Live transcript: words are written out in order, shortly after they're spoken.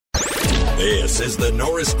This is the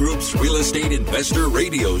Norris Group's Real Estate Investor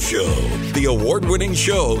Radio Show, the award-winning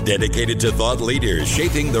show dedicated to thought leaders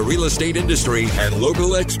shaping the real estate industry and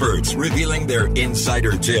local experts revealing their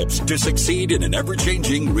insider tips to succeed in an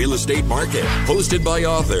ever-changing real estate market. Hosted by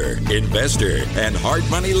author, investor, and hard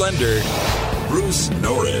money lender, Bruce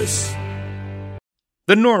Norris.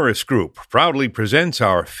 The Norris Group proudly presents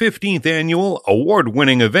our 15th annual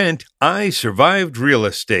award-winning event, I Survived Real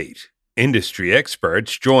Estate. Industry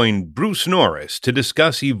experts join Bruce Norris to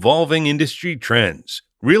discuss evolving industry trends,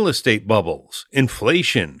 real estate bubbles,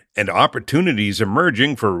 inflation, and opportunities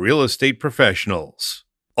emerging for real estate professionals.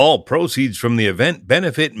 All proceeds from the event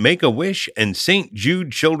benefit Make-A-Wish and St.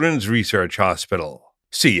 Jude Children's Research Hospital.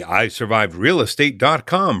 See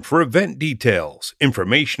isurvivedrealestate.com for event details,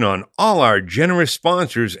 information on all our generous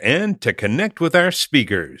sponsors, and to connect with our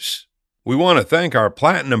speakers. We want to thank our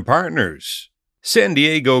platinum partners: San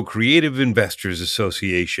Diego Creative Investors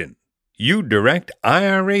Association, UDirect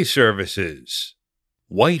IRA Services,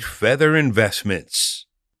 White Feather Investments,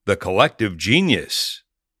 The Collective Genius,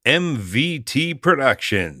 MVT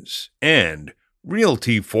Productions, and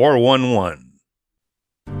Realty 411.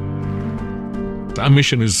 Our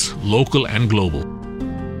mission is local and global.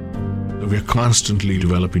 We are constantly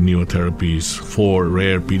developing newer therapies for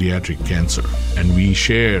rare pediatric cancer, and we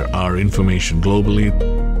share our information globally.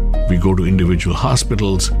 We go to individual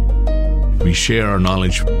hospitals. We share our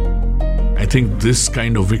knowledge. I think this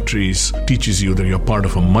kind of victories teaches you that you're part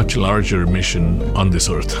of a much larger mission on this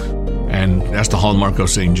earth. And that's the hallmark of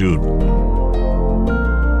St. Jude.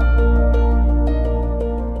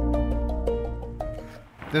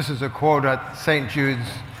 This is a quote at St. Jude's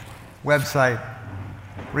website.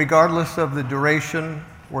 Regardless of the duration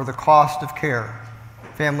or the cost of care,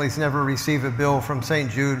 families never receive a bill from St.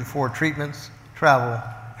 Jude for treatments, travel,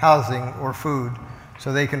 housing, or food,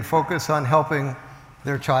 so they can focus on helping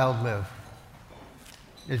their child live.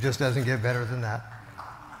 It just doesn't get better than that.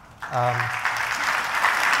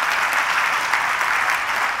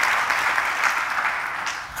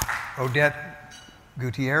 Odette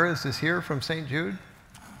Gutierrez is here from St. Jude.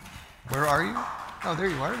 Where are you? Oh, there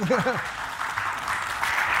you are.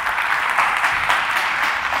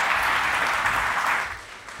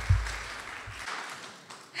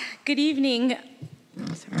 Good evening.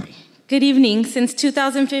 Good evening. Since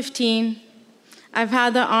 2015, I've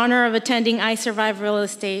had the honor of attending I Survive Real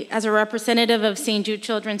Estate as a representative of St. Jude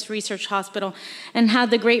Children's Research Hospital and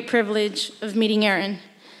had the great privilege of meeting Aaron.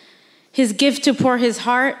 His gift to pour his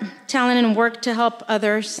heart, talent, and work to help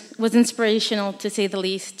others was inspirational, to say the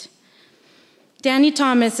least. Danny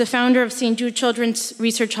Thomas, the founder of St. Jude Children's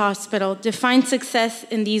Research Hospital, defined success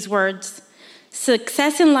in these words: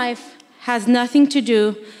 "Success in life has nothing to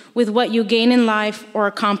do with what you gain in life or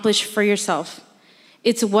accomplish for yourself.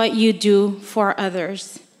 It's what you do for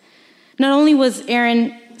others." Not only was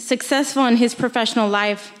Aaron successful in his professional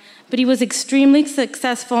life, but he was extremely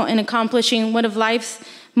successful in accomplishing one of life's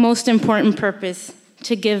most important purpose: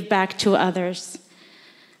 to give back to others.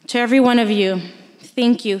 To every one of you,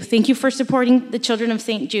 thank you. Thank you for supporting the children of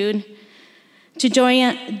St. Jude. To Joey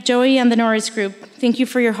and the Norris Group, thank you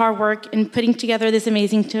for your hard work in putting together this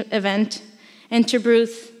amazing event. And to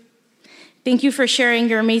Bruce, thank you for sharing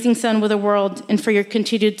your amazing son with the world and for your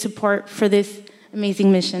continued support for this amazing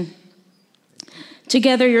mission.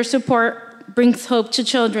 Together, your support brings hope to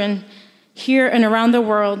children here and around the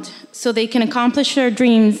world so they can accomplish their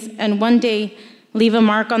dreams and one day leave a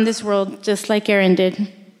mark on this world just like Aaron did.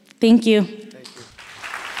 Thank you. Thank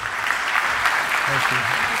you. Thank you.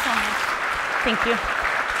 Thank you so much. Thank you.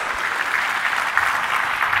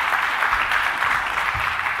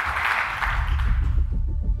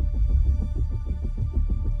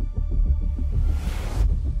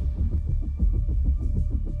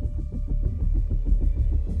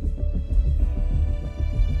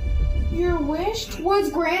 Your wish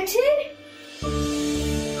was granted?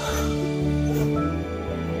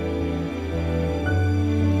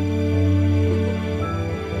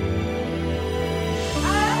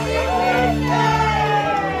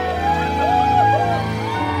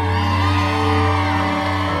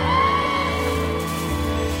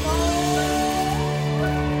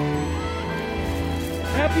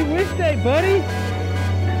 Happy Wish Day, buddy!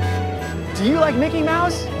 Do you like Mickey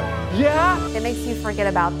Mouse? Yeah? It makes you forget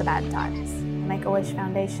about the bad times. Make-A-Wish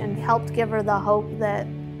Foundation helped give her the hope that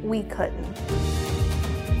we couldn't.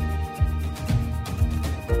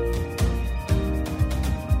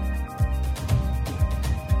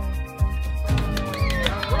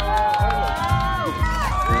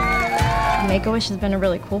 Make-A-Wish has been a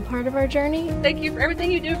really cool part of our journey. Thank you for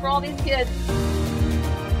everything you do for all these kids.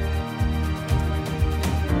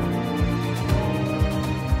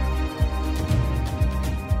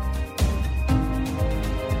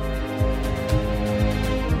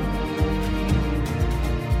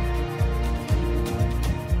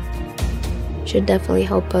 should definitely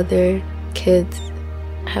help other kids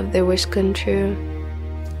have their wish come true.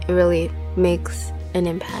 It really makes an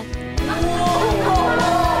impact.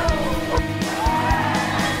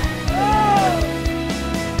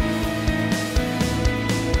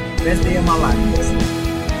 Best day of my life.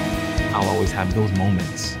 I'll always have those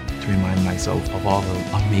moments to remind myself of all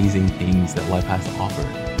the amazing things that life has to offer.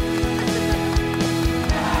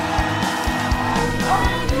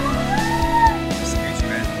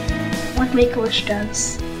 What Make-A-Wish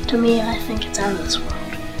does, to me, I think it's out of this world.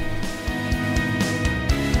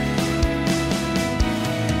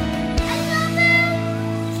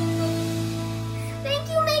 Thank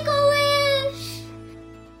you, Make-A-Wish!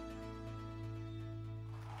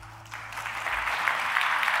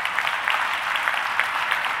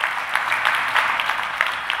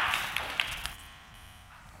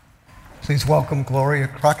 Please welcome Gloria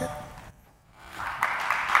Crockett.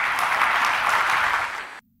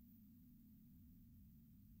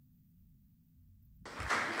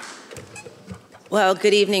 Well,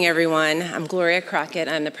 good evening, everyone. I'm Gloria Crockett.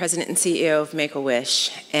 I'm the president and CEO of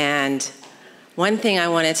Make-A-Wish. And one thing I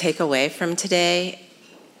want to take away from today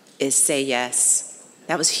is say yes.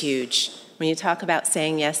 That was huge. When you talk about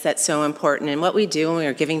saying yes, that's so important. And what we do when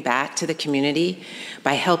we're giving back to the community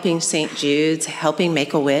by helping St. Jude's, helping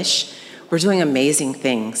Make-A-Wish, we're doing amazing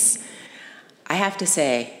things. I have to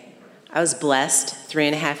say, I was blessed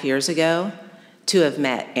 3.5 years ago to have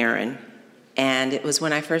met Aaron. And it was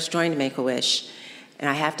when I first joined Make-A-Wish. And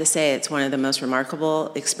I have to say, it's one of the most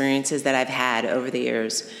remarkable experiences that I've had over the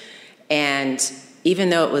years. And even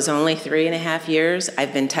though it was only 3.5 years,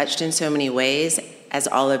 I've been touched in so many ways, as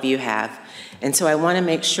all of you have. And so I want to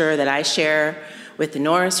make sure that I share with the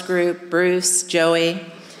Norris Group, Bruce, Joey,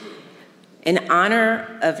 in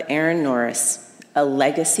honor of Aaron Norris, a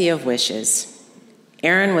legacy of wishes.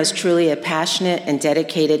 Aaron was truly a passionate and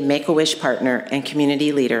dedicated Make-A-Wish partner and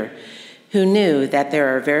community leader who knew that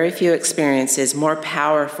there are very few experiences more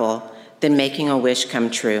powerful than making a wish come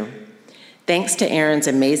true. Thanks to Aaron's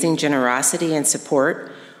amazing generosity and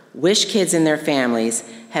support, Wish kids and their families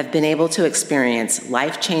have been able to experience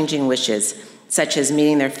life-changing wishes, such as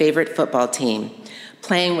meeting their favorite football team,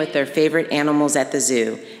 playing with their favorite animals at the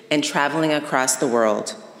zoo, and traveling across the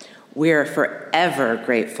world. We are forever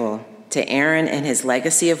grateful to Aaron and his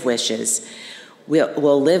legacy of wishes.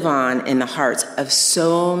 Will live on in the hearts of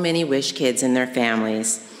so many Wish kids and their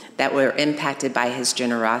families that were impacted by his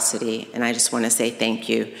generosity. And I just want to say thank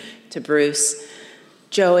you to Bruce,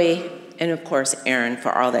 Joey, and of course, Aaron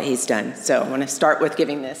for all that he's done. So I want to start with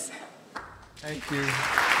giving this. Thank you.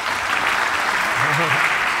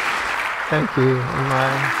 Thank you.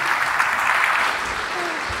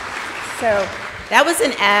 So that was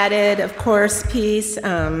an added, of course, piece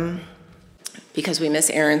because we miss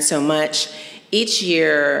Aaron so much. Each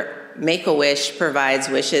year, Make-A-Wish provides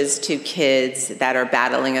wishes to kids that are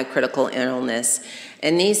battling a critical illness.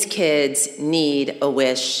 And these kids need a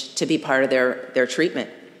wish to be part of their treatment.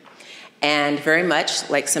 And very much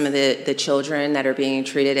like some of the children that are being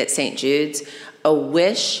treated at St. Jude's, a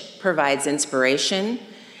wish provides inspiration.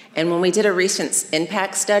 And when we did a recent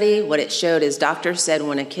impact study, what it showed is doctors said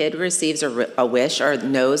when a kid receives a wish or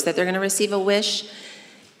knows that they're going to receive a wish,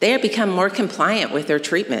 they become more compliant with their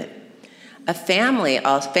treatment. Family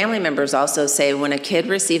members also say when a kid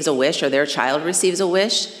receives a wish or their child receives a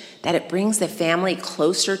wish, that it brings the family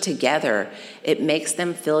closer together. It makes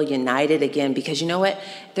them feel united again because you know what?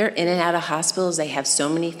 They're in and out of hospitals. They have so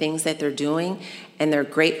many things that they're doing, and they're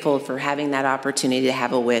grateful for having that opportunity to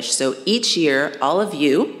have a wish. So each year, all of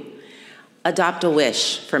you adopt a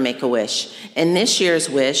wish for Make-A-Wish. And this year's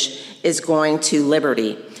wish is going to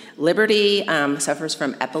Liberty. Liberty suffers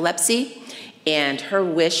from epilepsy, and her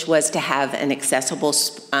wish was to have an accessible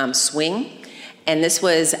swing. And this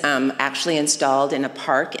was actually installed in a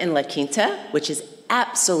park in La Quinta, which is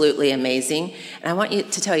absolutely amazing. And I want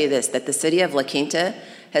to tell you this, that the city of La Quinta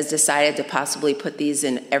has decided to possibly put these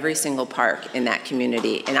in every single park in that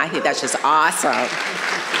community. And I think that's just awesome.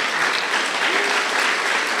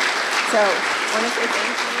 So I want to say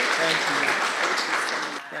thank you.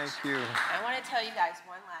 Thank you. I want to tell you guys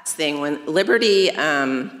one last thing. When Liberty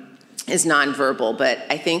is nonverbal, but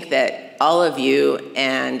I think that all of you,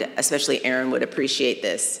 and especially Erin, would appreciate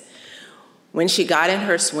this. When she got in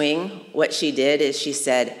her swing, what she did is she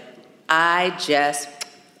said, "I just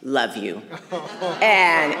love you."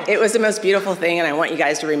 And it was the most beautiful thing, and I want you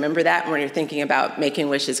guys to remember that when you're thinking about making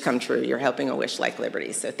wishes come true. You're helping a wish like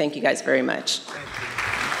Liberty. So thank you guys very much. Thank you.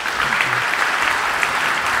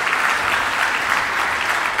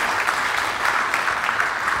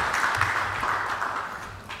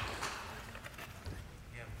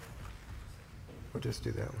 We'll just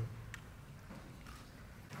do that one.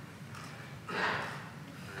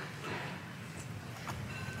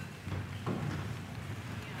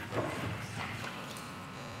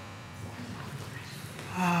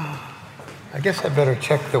 guess I better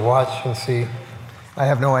check the watch and see. I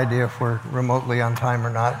have no idea if we're remotely on time or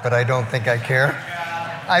not, but I don't think I care.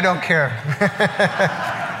 I don't care.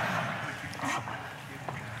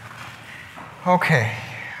 Okay,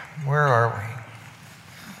 where are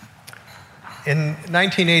we? In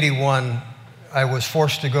 1981, I was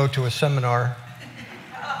forced to go to a seminar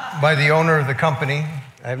by the owner of the company.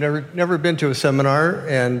 I've never been to a seminar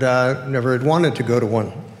and never had wanted to go to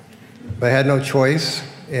one. But I had no choice,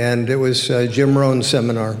 and it was Jim Rohn's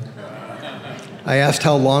seminar. I asked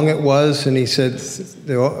how long it was, and he said,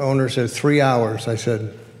 the owner said 3 hours. I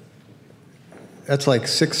said, that's like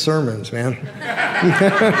 6 sermons, man.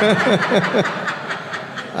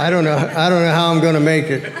 I don't know how I'm going to make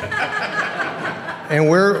it. And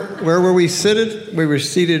where were we seated? We were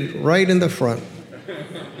seated right in the front.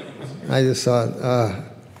 I just thought,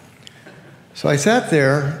 So I sat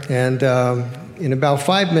there, and in about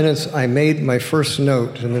 5 minutes, I made my first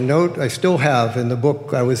note. And the note I still have in the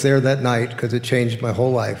book. I was there that night because it changed my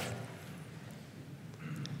whole life.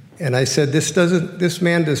 And I said, this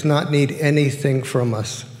man does not need anything from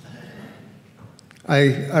us.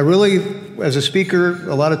 I really, as a speaker,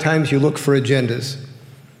 a lot of times you look for agendas.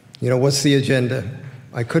 You know, what's the agenda?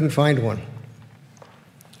 I couldn't find one.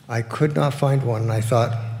 I could not find one. And I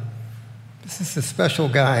thought, this is a special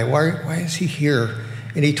guy. Why is he here?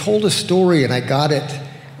 And he told a story, and I got it.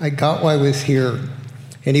 I got why I was here.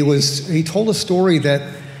 And he told a story that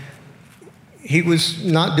he was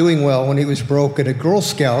not doing well when he was broke, and a Girl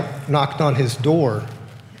Scout knocked on his door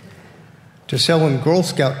to sell him Girl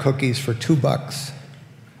Scout cookies for $2.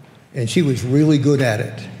 And she was really good at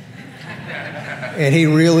it. And he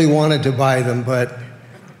really wanted to buy them, but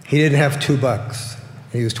he didn't have $2.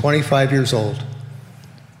 He was 25 years old.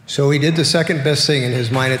 So he did the second best thing in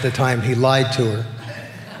his mind at the time. He lied to her.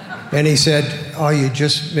 And he said, oh, you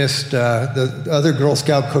just missed, the other Girl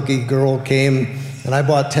Scout cookie girl came, and I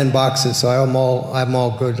bought 10 boxes, so I'm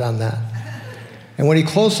all good on that. And when he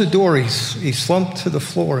closed the door, he slumped to the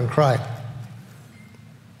floor and cried.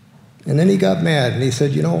 And then he got mad, and he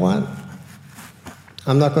said, you know what?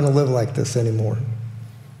 I'm not going to live like this anymore.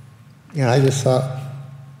 And I just thought,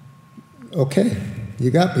 okay, you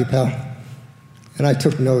got me, pal. And I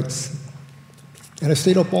took notes. And I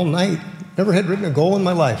stayed up all night. Never had written a goal in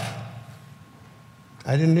my life.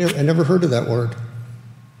 I never heard of that word.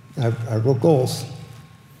 I wrote goals.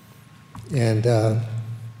 And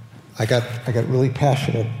I got really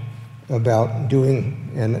passionate about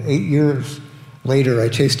doing, and 8 years later, I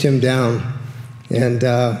chased him down, and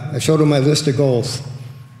I showed him my list of goals,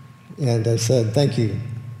 and I said, thank you,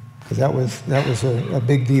 because that was a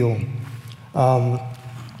big deal.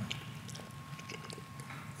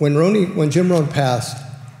 When Jim Rohn passed,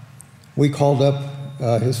 we called up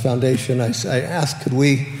his foundation. I asked, could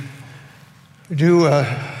we do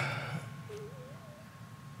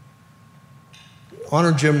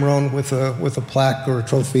honor Jim Rohn with a plaque or a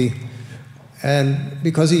trophy, and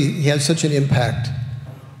because he had such an impact.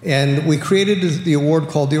 And we created the award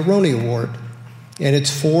called the Aroni Award, and it's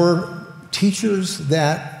for teachers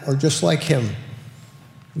that are just like him,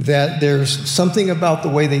 that there's something about the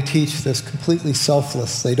way they teach that's completely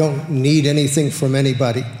selfless. They don't need anything from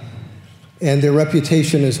anybody, and their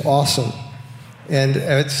reputation is awesome. And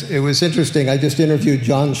it was interesting. I just interviewed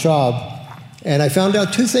John Schaub, and I found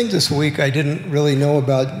out 2 things this week I didn't really know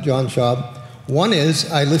about John Schaub. One is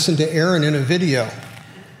I listened to Aaron in a video.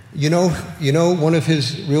 You know one of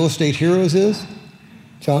his real estate heroes is?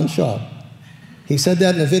 John Schaub. He said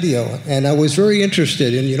that in a video, and I was very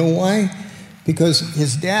interested. And you know why? Because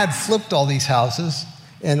his dad flipped all these houses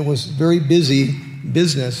and was very busy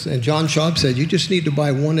business. And John Schaub said, you just need to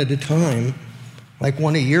buy one at a time. Like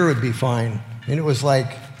one a year would be fine. And it was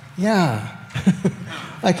like, yeah,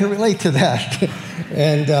 I can relate to that.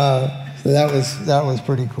 And so that was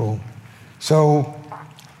pretty cool. So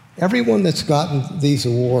everyone that's gotten these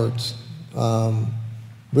awards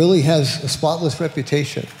really has a spotless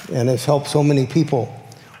reputation and has helped so many people.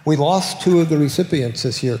 We lost 2 of the recipients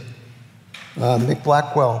this year. Mick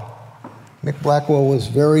Blackwell. Mick Blackwell was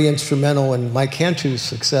very instrumental in Mike Cantu's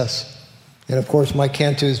success. And of course, Mike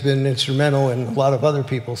Cantu has been instrumental in a lot of other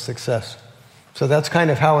people's success. So that's kind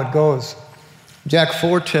of how it goes. Jack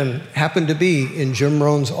Fullerton happened to be in Jim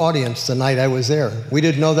Rohn's audience the night I was there. We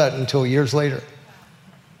didn't know that until years later.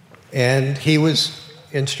 And he was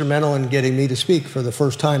instrumental in getting me to speak for the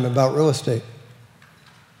first time about real estate.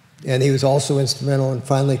 And he was also instrumental in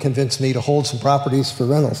finally convincing me to hold some properties for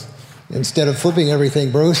rentals instead of flipping everything,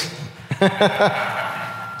 Bruce.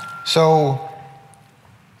 So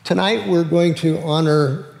tonight we're going to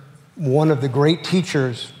honor one of the great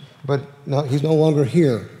teachers, but no, he's no longer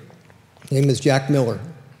here. His name is Jack Miller.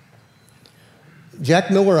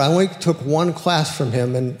 Jack Miller, I only took one class from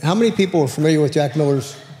him, and how many people are familiar with Jack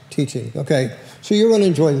Miller's teaching? Okay, so you're going to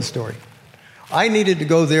enjoy the story. I needed to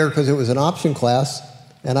go there because it was an option class,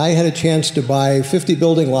 and I had a chance to buy 50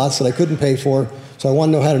 building lots that I couldn't pay for, so I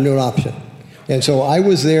wanted to know how to do an option. And so I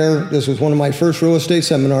was there. This was one of my first real estate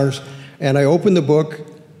seminars, and I opened the book,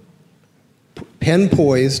 pen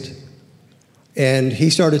poised, and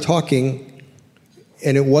he started talking,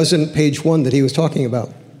 and it wasn't page 1 that he was talking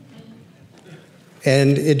about.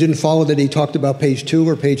 And it didn't follow that he talked about page 2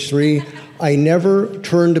 or page 3. I never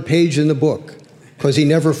turned a page in the book because he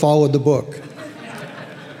never followed the book.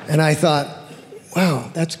 And I thought,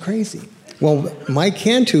 wow, that's crazy. Well, Mike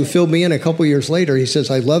Cantu filled me in a couple years later. He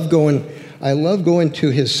says, I love going to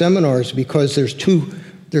his seminars because there's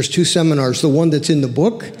two seminars, the one that's in the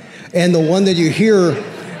book and the one that you hear.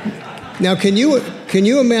 Now, can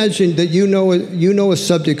you imagine that you know a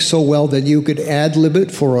subject so well that you could ad-lib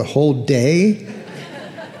it for a whole day?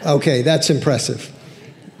 Okay, that's impressive.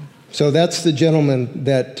 So that's the gentleman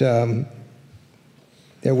that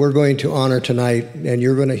we're going to honor tonight, and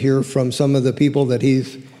you're going to hear from some of the people that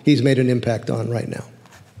he's made an impact on right now.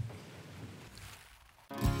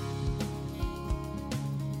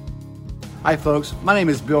 Hi, folks. My name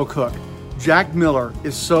is Bill Cook. Jack Miller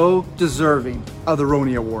is so deserving of the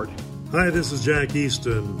Roney Award. Hi, this is Jack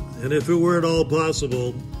Easton, and if it were at all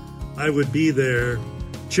possible, I would be there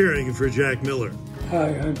cheering for Jack Miller.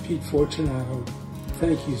 Hi, I'm Pete Fortunato.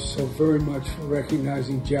 Thank you so very much for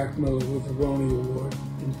recognizing Jack Miller with the Roney Award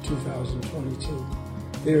in 2022.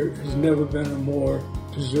 There has never been a more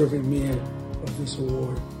deserving man of this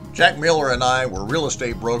award. Jack Miller and I were real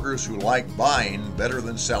estate brokers who liked buying better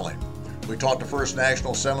than selling. We taught the first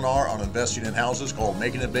national seminar on investing in houses called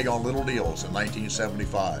Making It Big on Little Deals in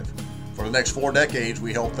 1975. For the next 4 decades,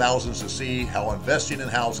 we helped thousands to see how investing in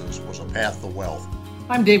houses was a path to wealth.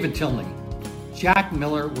 I'm David Tilney. Jack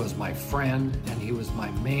Miller was my friend, and he was my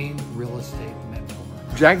main real estate mentor.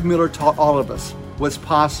 Jack Miller taught all of us what's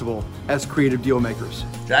possible as creative deal makers.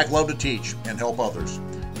 Jack loved to teach and help others.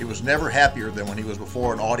 He was never happier than when he was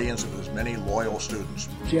before an audience of his many loyal students.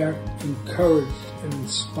 Jack encouraged and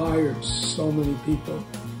inspired so many people.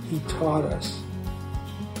 He taught us.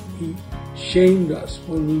 He shamed us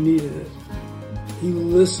when we needed it. He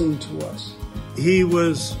listened to us. He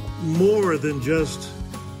was more than just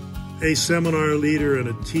a seminar leader and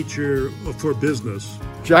a teacher for business.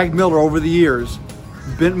 Jack Miller, over the years,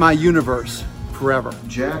 bent my universe forever.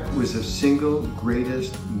 Jack was the single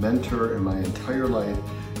greatest mentor in my entire life.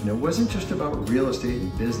 And it wasn't just about real estate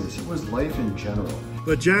and business, it was life in general.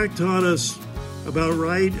 But Jack taught us about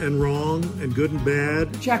right and wrong and good and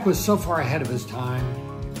bad. Jack was so far ahead of his time,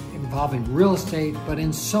 involving real estate, but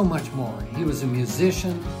in so much more. He was a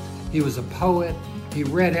musician, he was a poet, he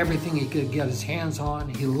read everything he could get his hands on,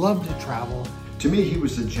 he loved to travel. To me, he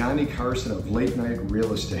was the Johnny Carson of late night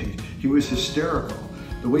real estate. He was hysterical.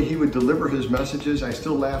 The way he would deliver his messages, I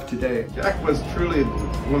still laugh today. Jack was truly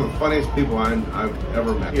one of the funniest people I've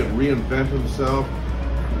ever met. He would reinvent himself,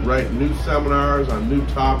 write new seminars on new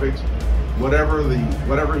topics, whatever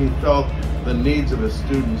he felt the needs of his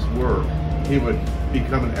students were. He would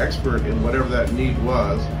become an expert in whatever that need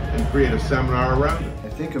was and create a seminar around it. I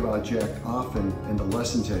think about Jack often and the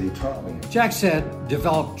lessons that he taught me. Jack said,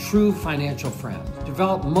 develop true financial friends.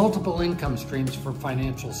 Develop multiple income streams for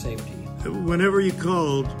financial safety. Whenever you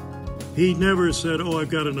called, he never said, oh, I've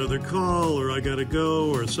got another call, or I got to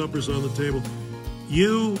go, or supper's on the table.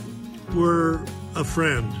 You were a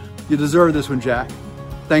friend. You deserve this one, Jack.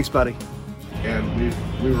 Thanks, buddy. And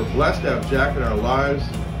we were blessed to have Jack in our lives,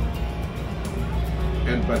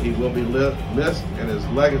 but he will be missed, and his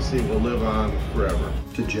legacy will live on forever.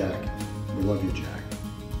 To Jack, we love you, Jack.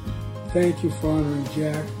 Thank you for honoring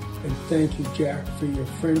Jack, and thank you, Jack, for your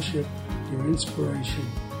friendship, your inspiration,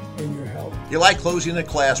 and your help. He liked closing the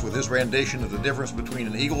class with his rendition of the difference between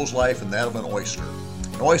an eagle's life and that of an oyster.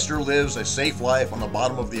 An oyster lives a safe life on the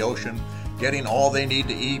bottom of the ocean, getting all they need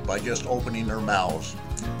to eat by just opening their mouths,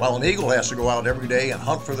 while an eagle has to go out every day and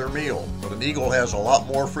hunt for their meal. But an eagle has a lot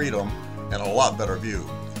more freedom and a lot better view.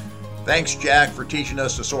 Thanks, Jack, for teaching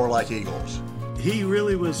us to soar like eagles. He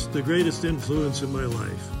really was the greatest influence in my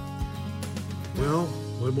life. Well,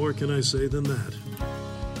 what more can I say than that?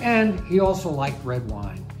 And he also liked red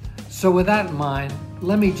wine. So with that in mind,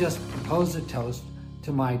 let me just propose a toast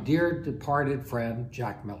to my dear departed friend,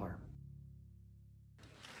 Jack Miller.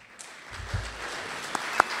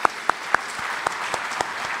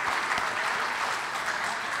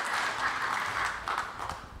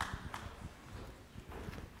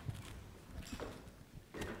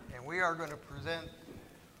 And we are going to present,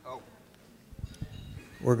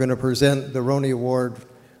 we're going to present the Roney Award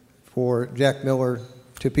for Jack Miller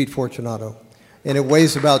to Pete Fortunato. And it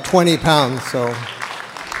weighs about 20 pounds, so.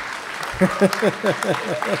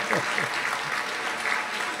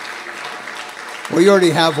 Well, you already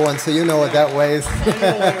have one, so you know what that weighs.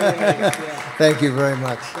 Thank you very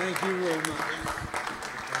much. Thank you very much.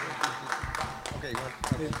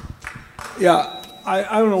 Yeah,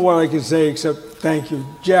 I don't know what I can say except thank you.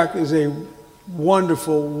 Jack is a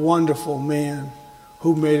wonderful, wonderful man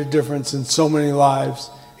who made a difference in so many lives.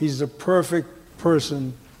 He's the perfect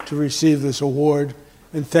person to receive this award,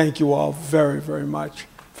 and thank you all very, very much.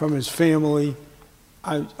 From his family,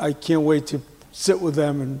 I can't wait to sit with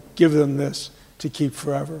them and give them this to keep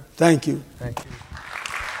forever. Thank you. Thank you.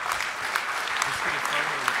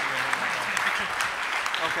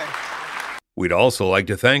 We'd also like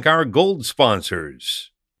to thank our gold sponsors: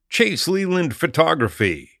 Chase Leland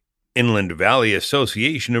Photography, Inland Valley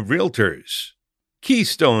Association of Realtors,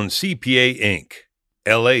 Keystone CPA Inc.,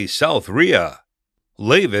 LA South RIA,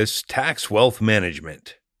 Lavis Tax Wealth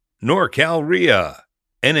Management, NorCal RIA,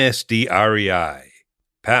 NSD REI,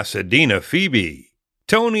 Pasadena Phoebe,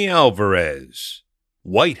 Tony Alvarez,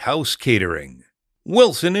 White House Catering,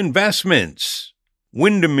 Wilson Investments,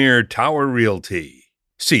 Windermere Tower Realty.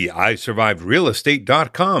 See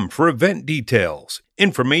iSurvivedRealEstate.com for event details,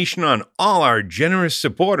 information on all our generous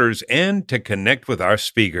supporters, and to connect with our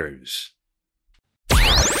speakers.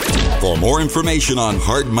 For more information on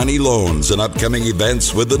hard money loans and upcoming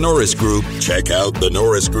events with the Norris Group, check out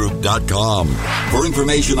thenorrisgroup.com. For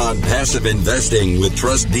information on passive investing with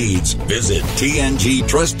trust deeds, visit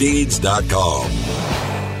tngtrustdeeds.com.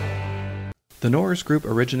 The Norris Group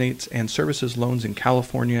originates and services loans in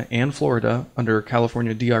California and Florida under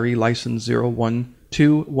California DRE License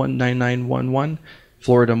 012-19911,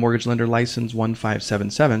 Florida Mortgage Lender License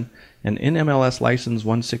 1577, and NMLS License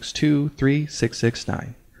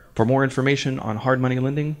 1623669. For more information on hard money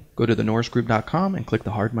lending, go to thenorrisgroup.com and click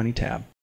the Hard Money tab.